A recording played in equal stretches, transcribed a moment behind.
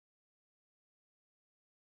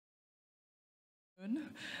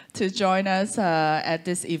to join us at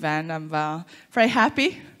this event. I'm very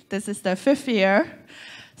happy. This is the 5th year.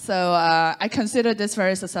 So I consider this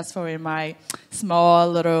very successful in my small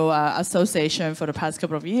little association for the past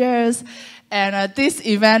couple of years. And this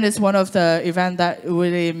event is one of the events that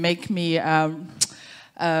really make me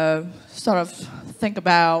sort of think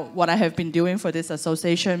about what I have been doing for this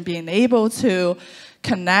association, being able to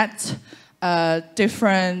connect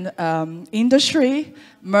different industry,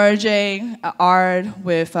 merging art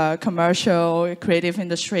with commercial, creative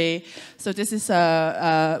industry. So this is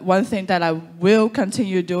one thing that I will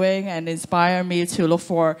continue doing and inspire me to look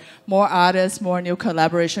for more artists, more new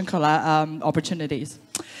collaboration opportunities.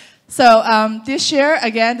 So this year,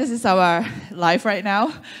 again, this is our live right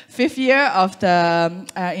now, 5th year of the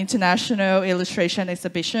International Illustration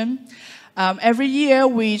Exhibition. Every year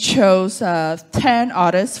we chose 10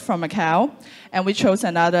 artists from MACAU, and we chose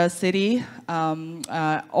another city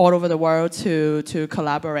all over the world to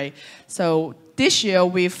collaborate. So this year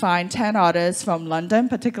we find 10 artists from London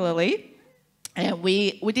particularly. And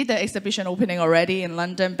we did the exhibition opening already in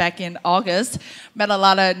London back in August. Met a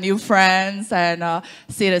lot of new friends and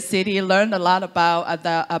see the city. Learned a lot about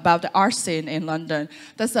the art scene in London.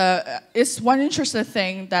 It's one interesting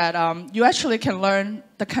thing that you actually can learn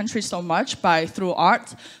the country so much through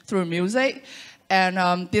art, through music.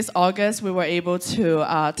 And this August we were able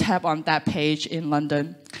to tap on that page in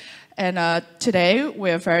London. And today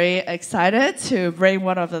we're very excited to bring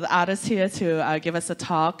one of the artists here to give us a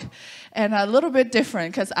talk. And a little bit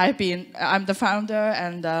different because I'm the founder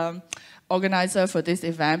and organizer for this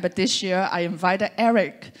event. But this year I invited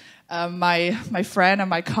Eric, my friend and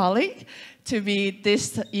my colleague, to be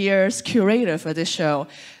this year's curator for this show.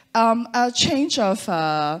 A change of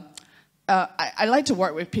I like to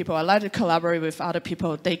work with people. I like to collaborate with other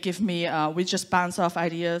people. They give me, we just bounce off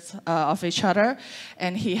ideas of each other.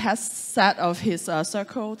 And he has set of his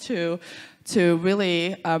circle to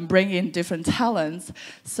really bring in different talents.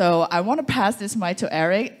 So I want to pass this mic to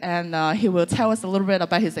Eric, and he will tell us a little bit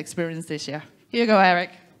about his experience this year. Here you go,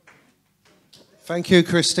 Eric. Thank you,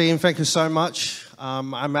 Christine. Thank you so much.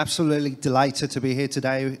 I'm absolutely delighted to be here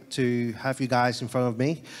today to have you guys in front of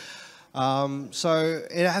me. So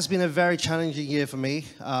it has been a very challenging year for me.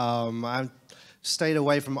 I've stayed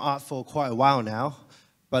away from art for quite a while now.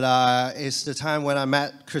 But it's the time when I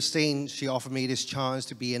met Christine. She offered me this chance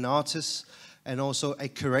to be an artist and also a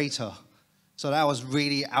curator. So that was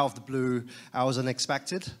really out of the blue. I was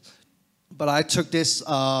unexpected. But I took this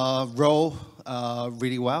role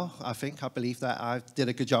really well, I think. I believe that I did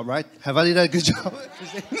a good job, right? Have I did a good job,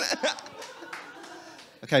 Christine?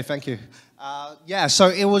 Okay, thank you. Yeah, so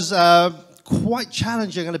it was quite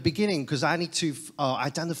challenging at the beginning because I need to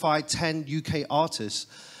identify 10 UK artists.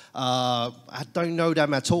 I don't know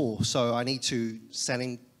them at all, so I need to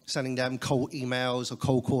sending them cold emails or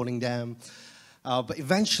cold calling them. But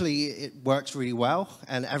eventually it works really well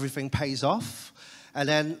and everything pays off. And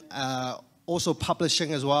then also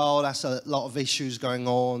publishing as well, that's a lot of issues going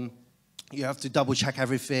on. You have to double check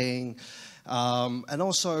everything. And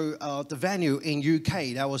also the venue in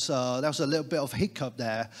UK, that was a little bit of hiccup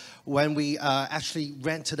there when we actually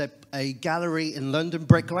rented a gallery in London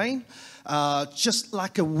Brick Lane. Just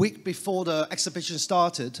like a week before the exhibition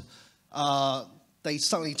started, they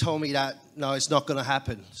suddenly told me that, no, it's not going to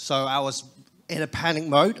happen. So I was in a panic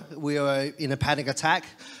mode. We were in a panic attack,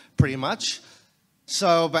 pretty much.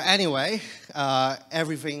 So, but anyway,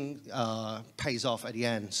 everything pays off at the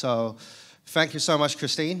end. So thank you so much,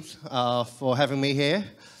 Christine, for having me here.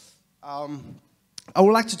 I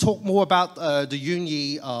would like to talk more about the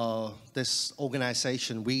UNI, this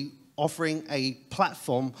organization. We offering a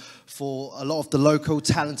platform for a lot of the local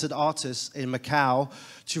talented artists in Macau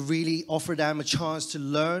to really offer them a chance to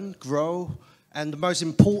learn, grow, and most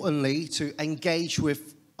importantly, to engage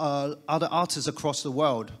with other artists across the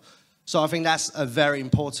world. So I think that's a very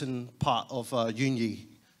important part of UNI.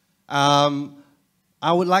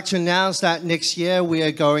 I would like to announce that next year we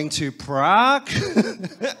are going to Prague.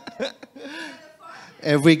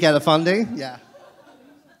 If we get the funding, yeah.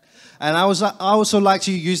 And I also like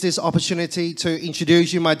to use this opportunity to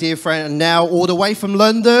introduce you, my dear friend, and now all the way from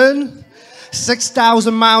London,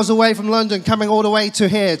 6,000 miles away from London, coming all the way to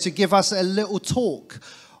here to give us a little talk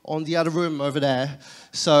on the other room over there.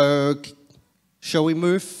 So, shall we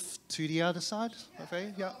move to the other side?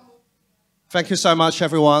 Okay, yeah. Thank you so much,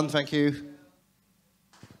 everyone. Thank you.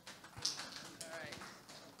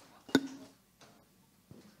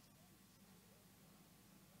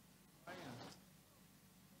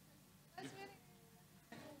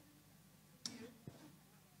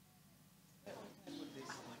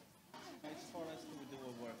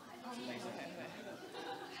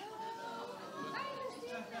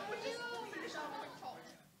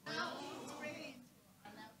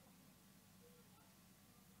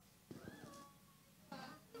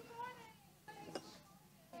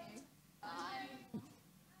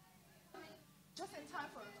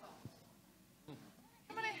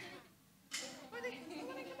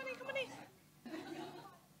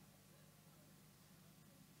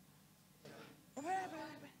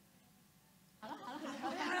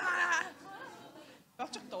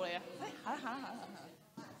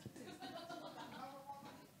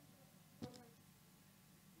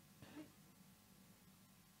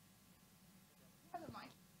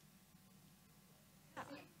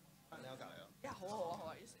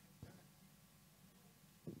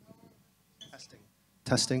 Testing.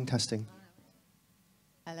 Testing, testing.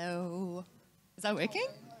 Hello. Is that working?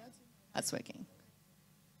 That's working.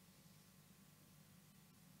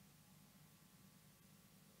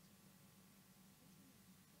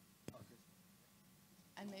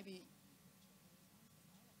 And maybe...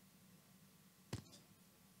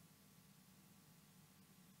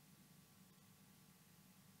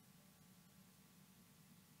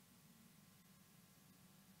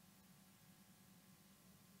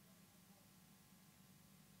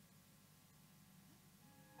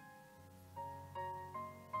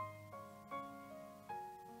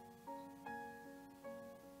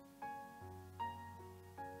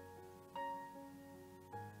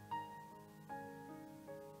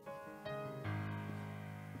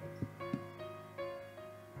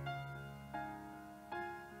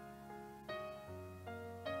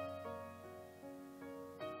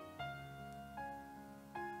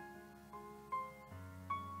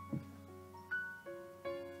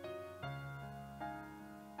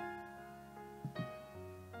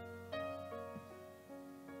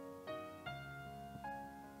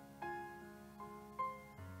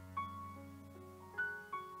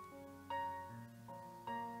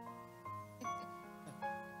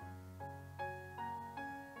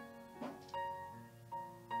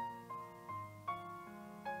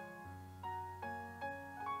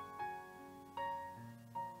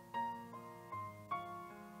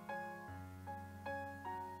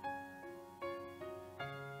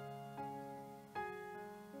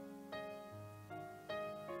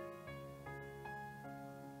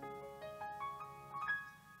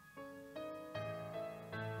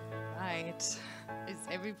 Right. Is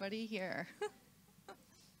everybody here?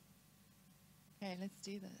 Okay, let's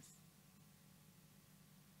do this.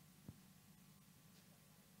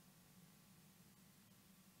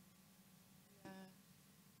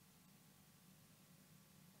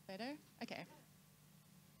 Better? Okay.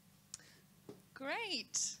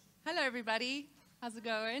 Great. Hello, everybody. How's it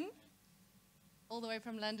going? All the way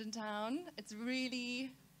from London town. It's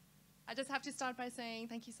really... I just have to start by saying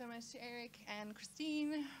thank you so much to Eric and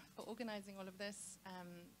Christine for organizing all of this,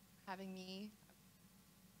 having me.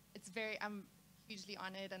 I'm hugely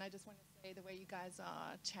honored, and I just want to say the way you guys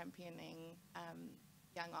are championing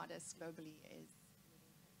young artists globally is really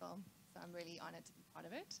incredible. So I'm really honored to be part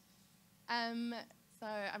of it. So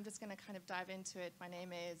I'm just going to kind of dive into it. My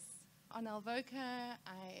name is Arnel Voker.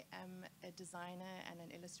 I am a designer and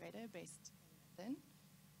an illustrator based in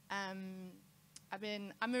London.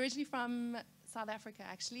 I'm originally from South Africa,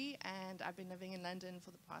 actually, and I've been living in London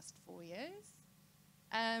for the past 4 years.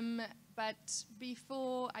 But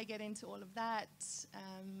before I get into all of that,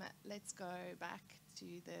 let's go back to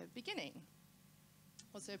the beginning.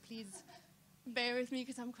 Also, please bear with me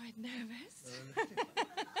because I'm quite nervous.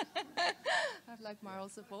 I have like moral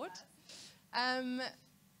support.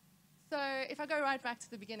 So if I go right back to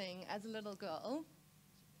the beginning, as a little girl,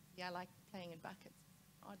 yeah, I like playing in buckets for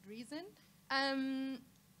some odd reason.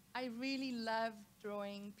 I really love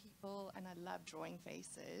drawing people, and I love drawing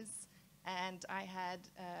faces. And I had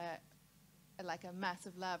like a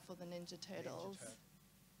massive love for the Ninja Turtles.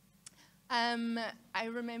 I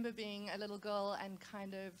remember being a little girl and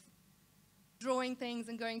kind of drawing things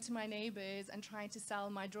and going to my neighbors and trying to sell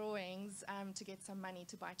my drawings to get some money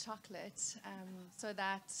to buy chocolate. So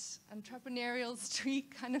that entrepreneurial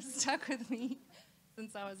streak kind of stuck with me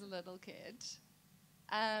since I was a little kid.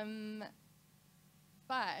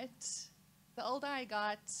 But the older I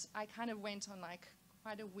got, I kind of went on like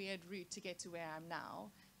quite a weird route to get to where I am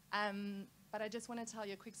now. But I just want to tell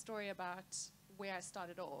you a quick story about where I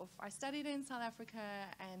started off. I studied in South Africa,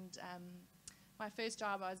 and my first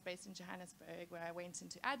job, I was based in Johannesburg, where I went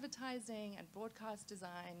into advertising and broadcast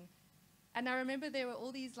design. And I remember there were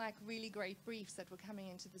all these like really great briefs that were coming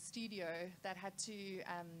into the studio that had to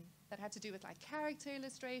do with like character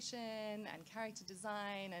illustration and character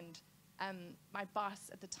design. And my boss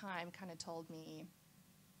at the time kind of told me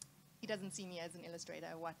he doesn't see me as an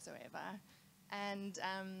illustrator whatsoever. And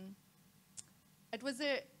it was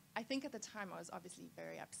I think at the time I was obviously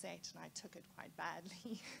very upset, and I took it quite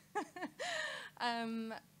badly.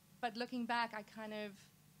 But looking back, I kind of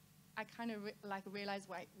realized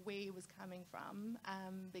where it was coming from,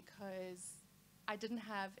 because I didn't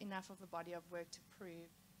have enough of a body of work to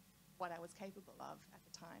prove what I was capable of at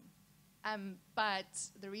the time.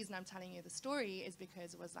 But the reason I'm telling you the story is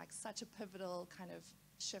because it was like such a pivotal kind of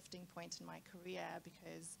shifting point in my career,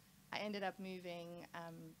 because I ended up moving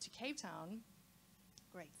to Cape Town,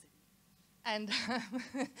 great city, and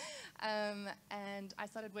and I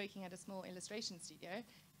started working at a small illustration studio,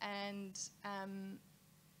 and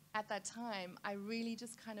at that time, I really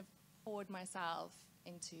just kind of poured myself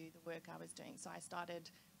into the work I was doing. So I started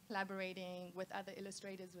collaborating with other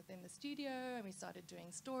illustrators within the studio, and we started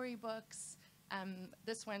doing storybooks.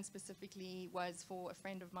 This one specifically was for a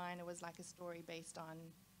friend of mine. It was like a story based on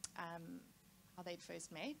how they'd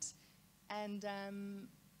first met. And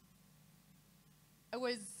it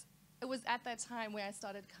was at that time where I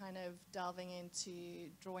started kind of delving into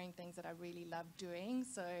drawing things that I really loved doing.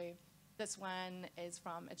 So this one is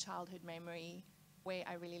from a childhood memory where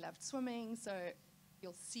I really loved swimming. So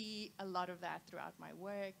you'll see a lot of that throughout my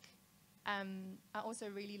work. I also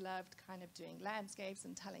really loved kind of doing landscapes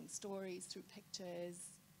and telling stories through pictures.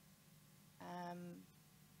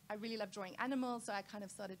 I really love drawing animals, so I kind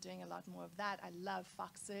of started doing a lot more of that. I love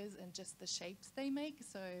foxes and just the shapes they make,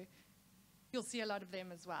 so you'll see a lot of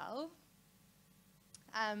them as well.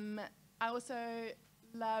 I also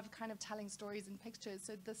love kind of telling stories in pictures,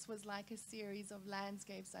 so this was like a series of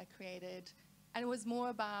landscapes I created, and it was more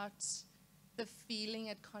about the feeling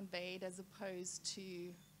it conveyed as opposed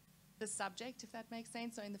to the subject, if that makes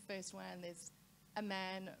sense. So in the first one, there's a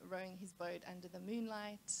man rowing his boat under the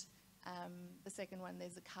moonlight. The second one,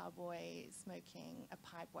 there's a cowboy smoking a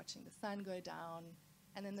pipe, watching the sun go down.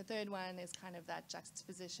 And then the third one is kind of that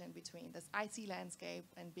juxtaposition between this icy landscape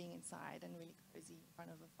and being inside and really cozy in front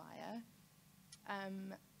of a fire.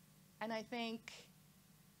 And I think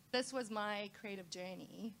this was my creative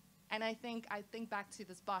journey. And I think back to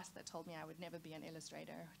this boss that told me I would never be an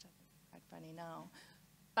illustrator, which I think is quite funny now.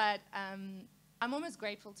 But I'm almost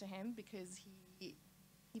grateful to him because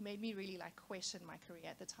he made me really like question my career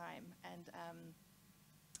at the time. And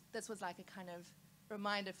this was like a kind of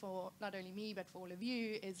reminder for not only me, but for all of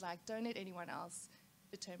you, is like, don't let anyone else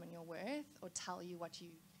determine your worth or tell you what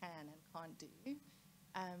you can and can't do.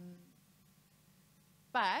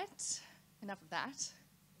 But enough of that,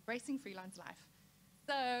 embracing freelance life.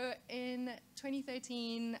 So in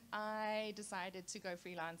 2013, I decided to go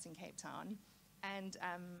freelance in Cape Town. And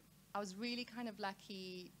I was really kind of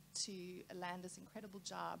lucky to land this incredible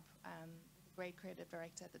job with a great creative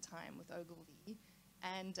director at the time, with Ogilvy.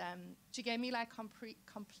 And she gave me like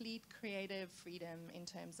complete creative freedom in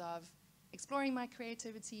terms of exploring my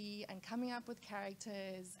creativity and coming up with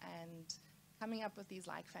characters and coming up with these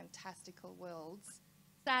like fantastical worlds.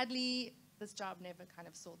 Sadly, this job never kind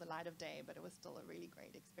of saw the light of day, but it was still a really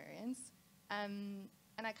great experience. And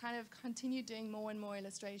I kind of continued doing more and more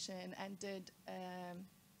illustration and did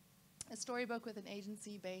a storybook with an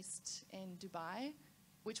agency based in Dubai,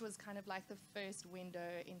 which was kind of like the first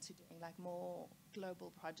window into doing like more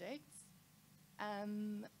global projects.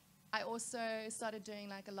 I also started doing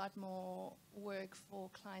like a lot more work for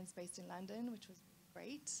clients based in London, which was really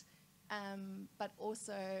great. But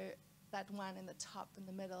also that one in the top in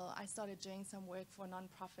the middle, I started doing some work for a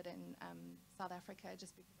nonprofit in South Africa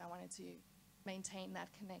just because I wanted to maintain that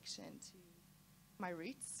connection to my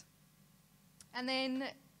roots. And then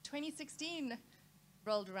 2016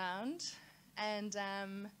 rolled around, and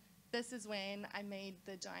this is when I made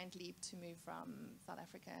the giant leap to move from South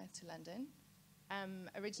Africa to London.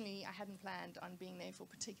 Originally, I hadn't planned on being there for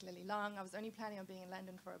particularly long. I was only planning on being in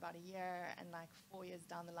London for about a year, and like 4 years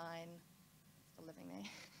down the line, I'm still living there.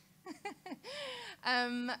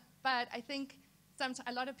 But I think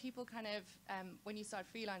a lot of people kind of, when you start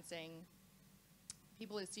freelancing,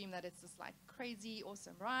 people assume that it's this like crazy,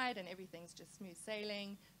 awesome ride and everything's just smooth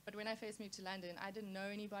sailing. But when I first moved to London, I didn't know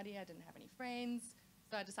anybody, I didn't have any friends.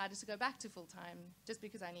 So I decided to go back to full-time just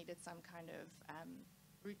because I needed some kind of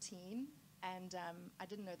routine. And I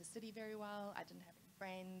didn't know the city very well, I didn't have any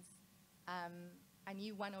friends. I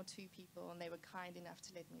knew 1 or 2 people, and they were kind enough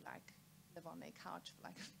to let me like live on their couch for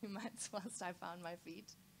like a few months whilst I found my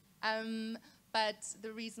feet. But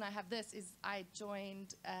the reason I have this is I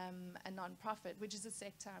joined a nonprofit, which is a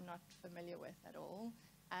sector I'm not familiar with at all.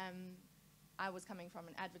 I was coming from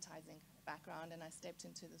an advertising kind of background, and I stepped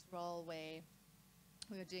into this role where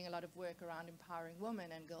we were doing a lot of work around empowering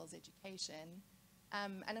women and girls' education.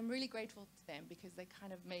 And I'm really grateful to them because they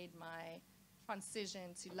kind of made my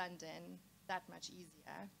transition to London that much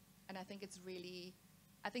easier. And I think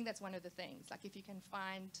that's one of the things. Like, if you can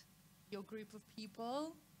find your group of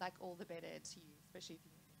people, like, all the better to you, especially if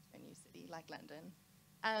you move into a new city like London.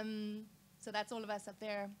 So that's all of us up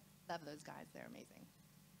there. Love those guys, they're amazing.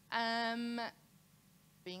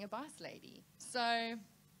 Being a boss lady. So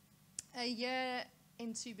a year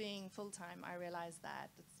into being full-time, I realized that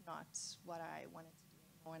it's not what I wanted to do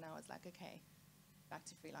anymore, and I was like, okay, back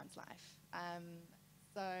to freelance life.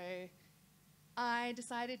 So I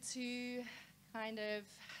decided to kind of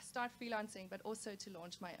start freelancing, but also to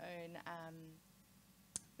launch my own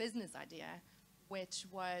business idea, which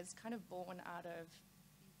was kind of born out of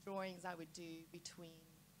these drawings I would do between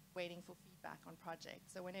waiting for feedback on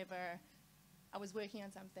projects. So whenever I was working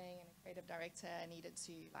on something and a creative director needed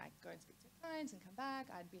to like go and speak to a client and come back,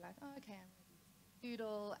 I'd be like, oh, okay, I'm going to do this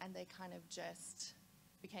doodle, and they kind of just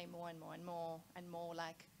became more and more and more and more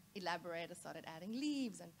like elaborate. I started adding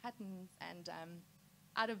leaves and patterns, and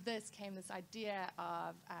out of this came this idea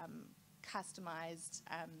of customized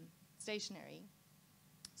stationery.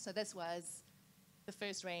 So this was the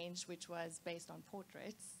first range, which was based on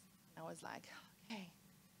portraits. And I was like, okay,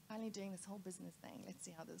 finally doing this whole business thing. Let's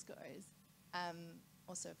see how this goes.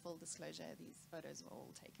 Also, full disclosure, these photos were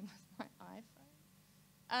all taken with my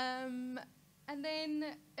iPhone. And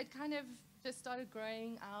then it kind of just started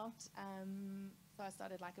growing out. So I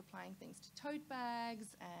started like applying things to tote bags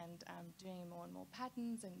and doing more and more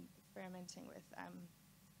patterns and experimenting with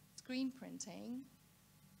screen printing.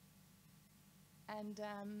 And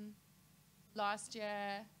last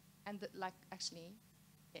year,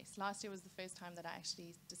 last year was the first time that I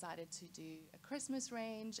actually decided to do a Christmas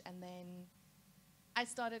range, and then I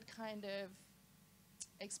started kind of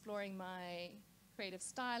exploring my creative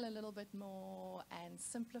style a little bit more and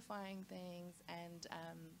simplifying things and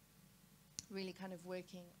really kind of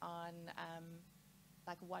working on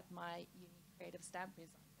like what my unique creative stamp is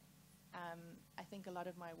on things. I think a lot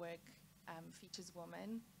of my work features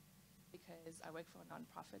women because I work for a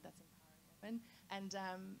nonprofit that's empowering women, and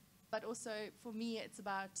but also for me it's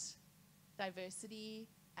about diversity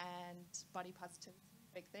and body positivity,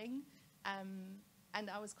 big thing. And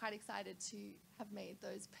I was quite excited to have made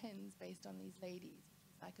those pins based on these ladies, which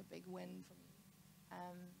was like a big win for me.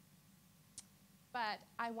 But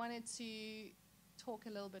I wanted to talk a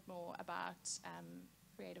little bit more about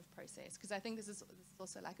creative process, because I think this is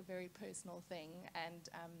also like a very personal thing. And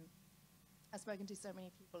I've spoken to so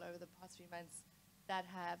many people over the past few months that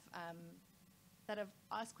have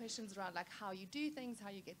asked questions around like how you do things, how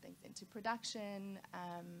you get things into production.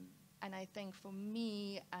 And I think for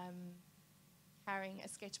me, carrying a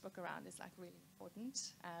sketchbook around is like really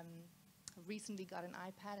important. I recently got an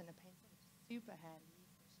iPad and a pencil, which is super handy,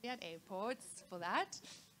 especially at airports for that.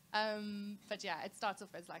 But yeah, it starts off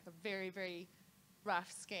as like a very, very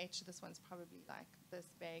rough sketch. This one's probably like this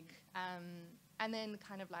big. And then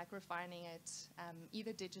kind of like refining it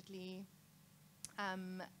either digitally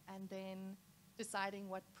and then deciding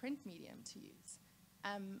what print medium to use.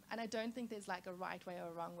 And I don't think there's like a right way or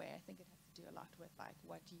a wrong way. I think it has to do a lot with like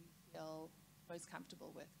what you feel most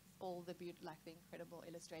comfortable with. All the the incredible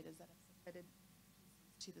illustrators that have submitted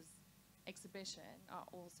to this exhibition are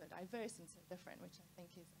all so diverse and so different, which I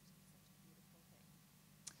think is actually such a beautiful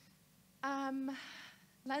thing.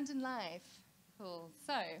 London life, cool.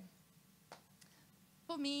 So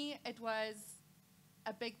for me, it was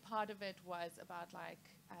a big part of it was about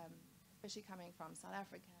like, especially coming from South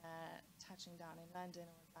Africa, touching down in London,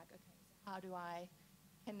 I was like, okay, so how do I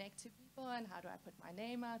connect to people and how do I put my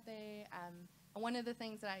name out there? And one of the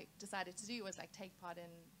things that I decided to do was like take part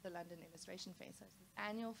in the London Illustration Fair. So it's this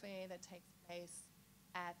annual fair that takes place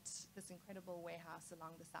at this incredible warehouse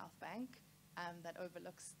along the South Bank that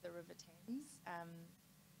overlooks the River Thames.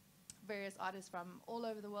 Various artists from all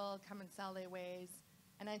over the world come and sell their wares.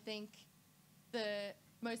 And I think the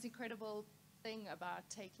most incredible thing about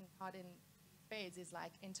taking part in these fairs is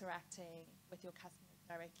like interacting with your customers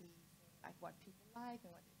directly, like what people like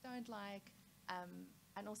and what they don't like.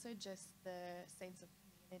 And also just the sense of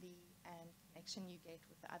community and connection you get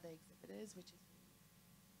with the other exhibitors, which is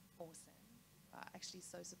really awesome. People are actually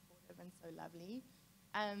so supportive and so lovely.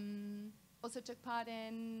 Also took part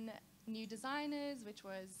in New Designers, which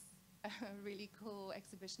was a really cool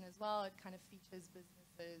exhibition as well. It kind of features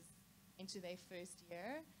businesses into their first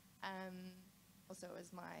year. Also, it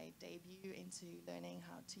was my debut into learning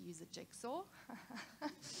how to use a jigsaw,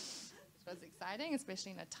 which was exciting,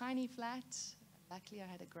 especially in a tiny flat. Luckily, I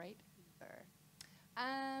had a great Hoover.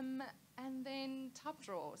 And then Top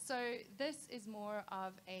Drawer. So this is more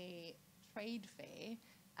of a trade fair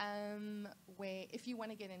where if you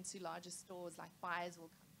want to get into larger stores, like buyers will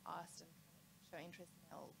come past and kind of show interest and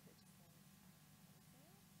they'll purchase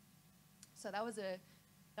things. So that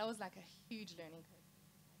was like a huge learning curve.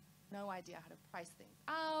 No idea how to price things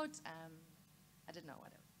out. I didn't know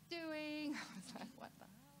what I was doing. I was like, what the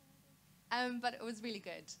hell? But it was really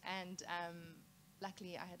good. And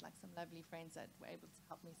luckily, I had like some lovely friends that were able to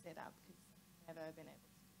help me set up because I've never been able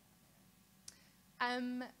to do that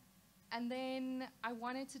on my own. And then I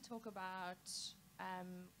wanted to talk about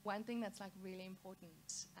one thing that's like really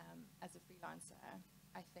important as a freelancer,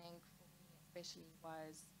 I think for me especially,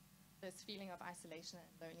 was this feeling of isolation and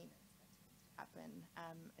loneliness that tends to happen,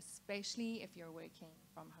 especially if you're working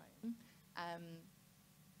from home.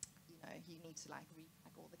 You know, you need to like repack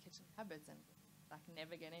like all the kitchen cupboards and like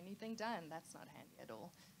never get anything done. That's not handy at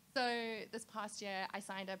all. So this past year, I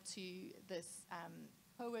signed up to this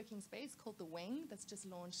co-working space called The Wing that's just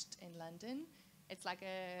launched in London. It's like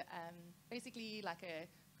a, basically like a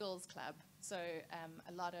girls' club. So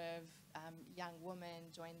a lot of young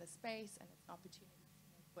women join the space, and it's an opportunity to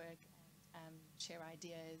network and share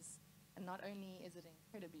ideas. And not only is it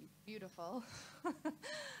incredibly beautiful,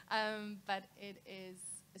 but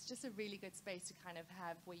it's just a really good space to kind of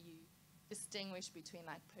have where you distinguish between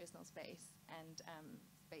like personal space and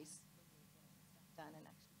space where you're getting stuff done and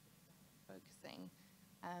actually sitting down and focusing.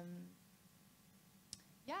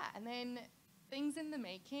 Yeah, and then things in the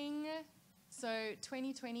making. So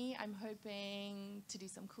 2020, I'm hoping to do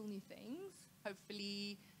some cool new things.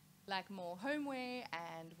 Hopefully, like more homeware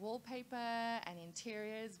and wallpaper and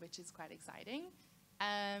interiors, which is quite exciting.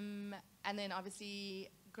 And then obviously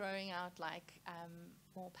growing out like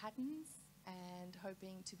more patterns and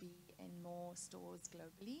hoping to be in more stores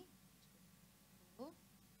globally. Cool.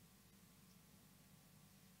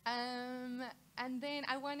 And then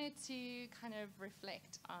I wanted to kind of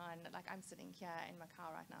reflect on, like I'm sitting here in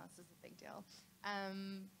MACAU right now, so this is a big deal.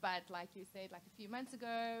 But like you said, like a few months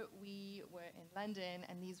ago, we were in London,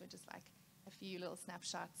 and these were just like a few little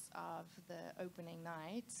snapshots of the opening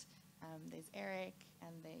night. There's Eric,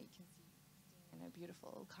 and there you can see Christine in a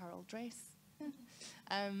beautiful coral dress.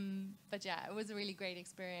 But yeah, it was a really great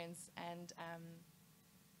experience, and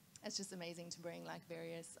it's just amazing to bring like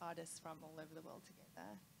various artists from all over the world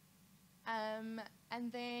together.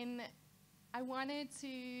 And then I wanted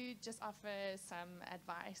to just offer some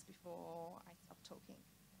advice before I stop talking.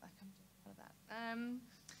 Like I'm doing a lot of that.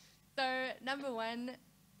 So number one,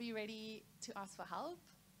 be ready to ask for help.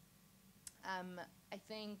 I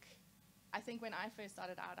think when I first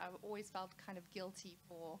started out, I always felt kind of guilty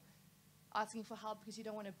for asking for help because you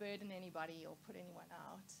don't want to burden anybody or put anyone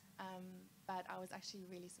out. But I was actually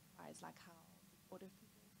really surprised like how supportive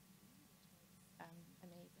people can be, which was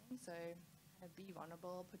amazing. So kind of be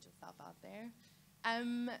vulnerable, put yourself out there.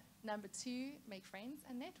 Number two, make friends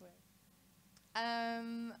and network.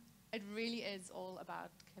 It really is all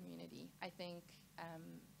about community. I think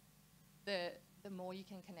the more you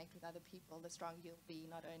can connect with other people, the stronger you'll be,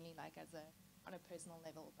 not only like on a personal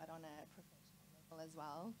level, but on a professional level as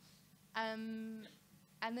well. And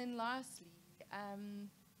then lastly,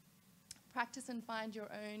 practice and find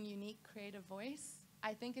your own unique creative voice.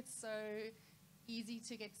 I think it's so easy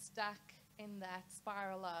to get stuck in that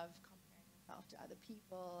spiral of comparing yourself to other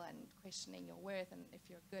people and questioning your worth and if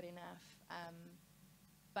you're good enough.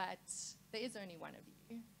 But there is only one of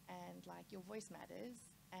you, and like your voice matters,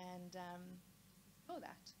 and explore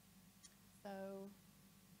that. So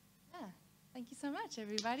yeah, thank you so much,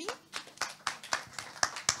 everybody.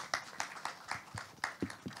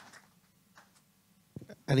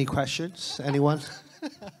 Any questions? Anyone?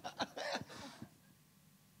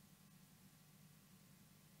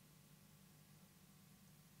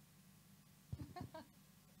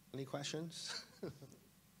 Any questions?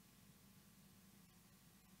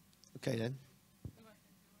 Okay, then.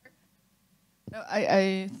 No,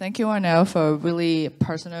 I thank you, Arnell, for a really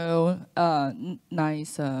personal,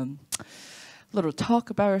 nice little talk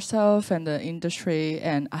about yourself and the industry.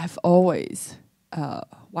 And I've always, well,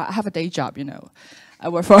 I have a day job, you know. I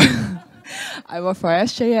work for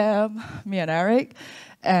SJM, me and Eric,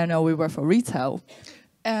 and we work for retail.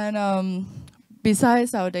 And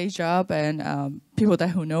besides our day job and people that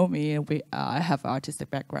who know me, I have an artistic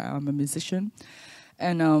background. I'm a musician,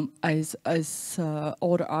 and as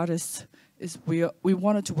all the artists, we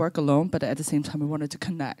wanted to work alone, but at the same time we wanted to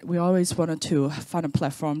connect. We always wanted to find a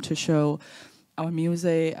platform to show our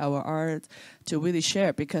music, our art, to really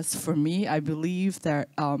share. Because for me, I believe that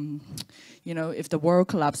you know, if the world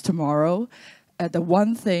collapsed tomorrow, the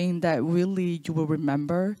one thing that really you will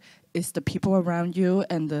remember is the people around you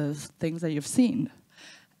and the things that you've seen.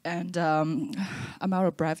 And I'm out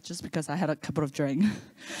of breath just because I had a couple of drinks.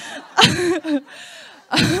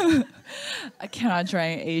 I cannot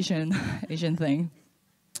drink Asian thing,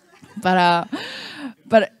 but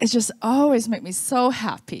it just always makes me so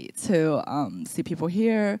happy to see people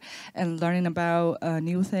here and learning about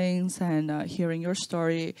new things and hearing your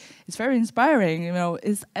story. It's very inspiring. You know,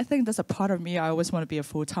 I think that's a part of me. I always want to be a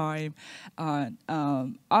full-time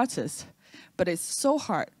artist, but it's so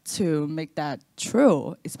hard to make that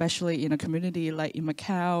true, especially in a community like in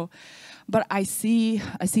MACAU. But I see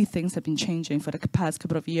things have been changing for the past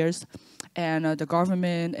couple of years, and the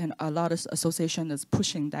government and a lot of association is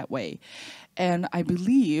pushing that way. And I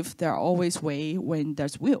believe there are always ways when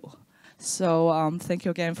there's will. So thank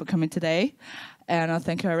you again for coming today. And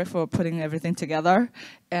thank you, Eric, for putting everything together.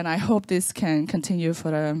 And I hope this can continue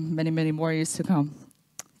for the many, many more years to come.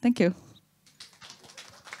 Thank you.